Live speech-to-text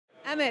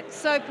Amit,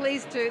 so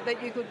pleased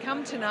that you could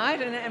come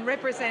tonight and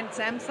represent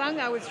Samsung.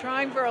 I was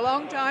trying for a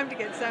long time to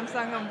get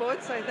Samsung on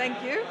board, so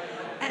thank you.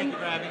 Thank you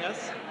for having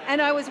us.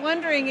 And I was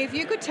wondering if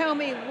you could tell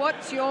me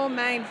what's your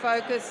main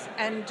focus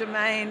and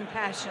domain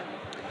passion?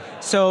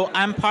 So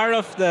I'm part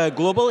of the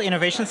Global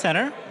Innovation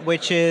Center,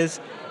 which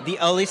is the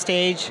early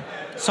stage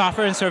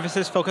software and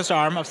services focused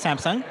arm of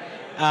Samsung.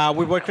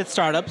 We work with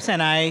startups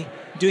and I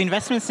do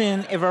investments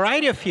in a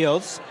variety of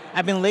fields.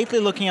 I've been lately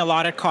looking a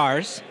lot at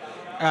cars.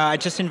 I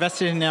just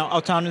invested in an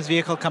autonomous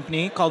vehicle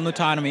company called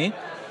Nutonomy.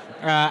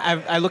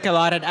 I look a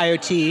lot at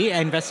IoT. I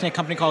invest in a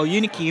company called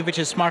Unikey, which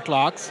is smart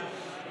locks.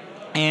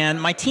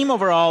 And my team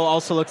overall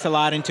also looks a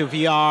lot into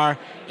VR,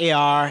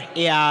 AR,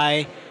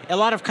 AI, a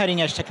lot of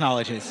cutting edge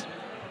technologies.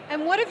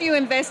 And what have you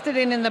invested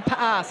in the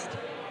past?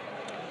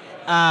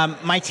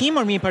 My team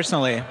or me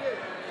personally?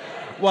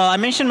 Well, I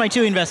mentioned my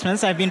two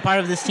investments. I've been part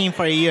of this team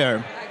for a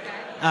year.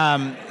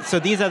 So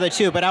these are the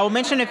two, but I will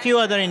mention a few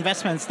other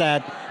investments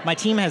that my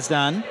team has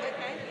done.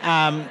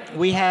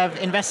 We have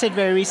invested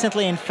very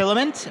recently in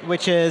Filament,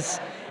 which is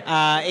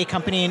a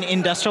company in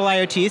industrial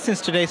IoT,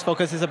 since today's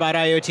focus is about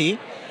IoT.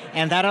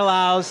 And that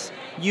allows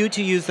you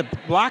to use the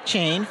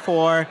blockchain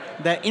for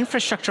the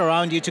infrastructure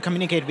around you to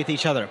communicate with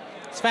each other.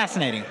 It's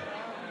fascinating.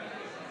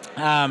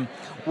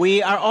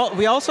 We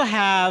also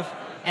have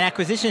an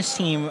acquisitions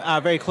team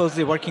very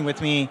closely working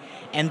with me,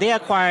 and they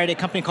acquired a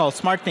company called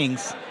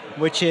SmartThings,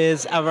 which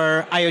is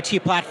our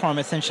IoT platform,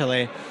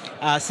 essentially.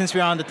 Since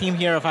we're on the theme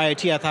here of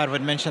IoT, I thought I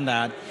would mention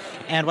that.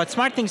 And what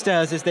SmartThings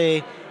does is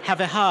they have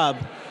a hub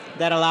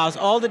that allows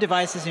all the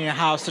devices in your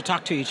house to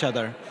talk to each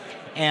other.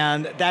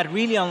 And that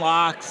really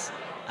unlocks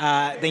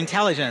the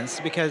intelligence,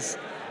 because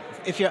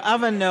if your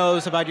oven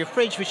knows about your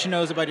fridge, which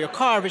knows about your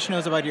car, which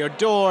knows about your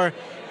door,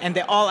 and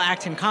they all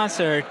act in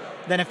concert,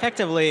 then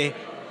effectively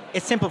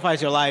it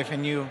simplifies your life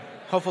and you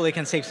hopefully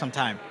can save some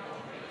time.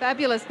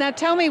 Fabulous. Now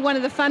tell me one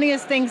of the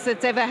funniest things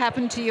that's ever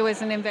happened to you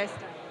as an investor.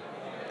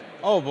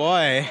 Oh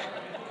boy.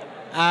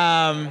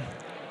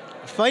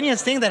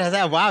 Funniest thing that has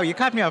happened, wow, you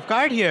caught me off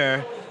guard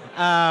here.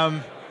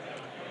 How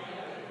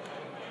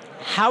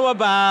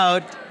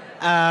about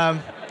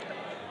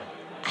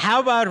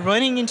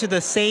running into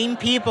the same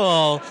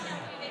people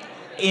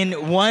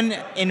in one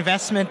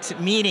investment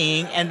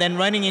meeting and then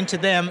running into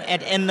them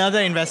at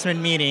another investment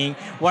meeting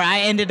where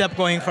I ended up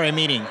going for a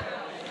meeting.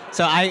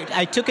 So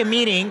I took a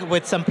meeting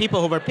with some people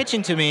who were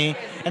pitching to me,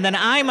 and then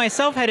I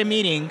myself had a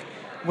meeting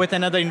with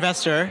another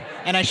investor,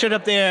 and I showed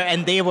up there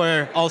and they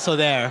were also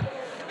there.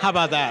 How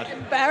about that?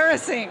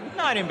 Embarrassing.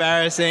 Not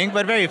embarrassing,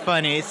 but very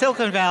funny.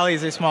 Silicon Valley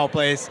is a small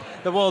place.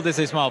 The world is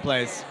a small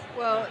place.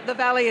 Well, the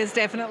Valley is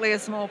definitely a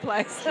small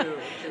place. True.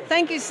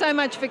 Thank you so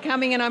much for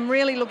coming, and I'm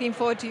really looking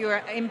forward to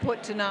your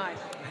input tonight.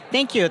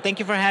 Thank you. Thank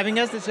you for having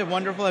us. This is a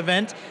wonderful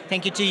event.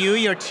 Thank you to you,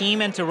 your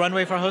team, and to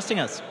Runway for hosting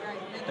us.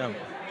 So.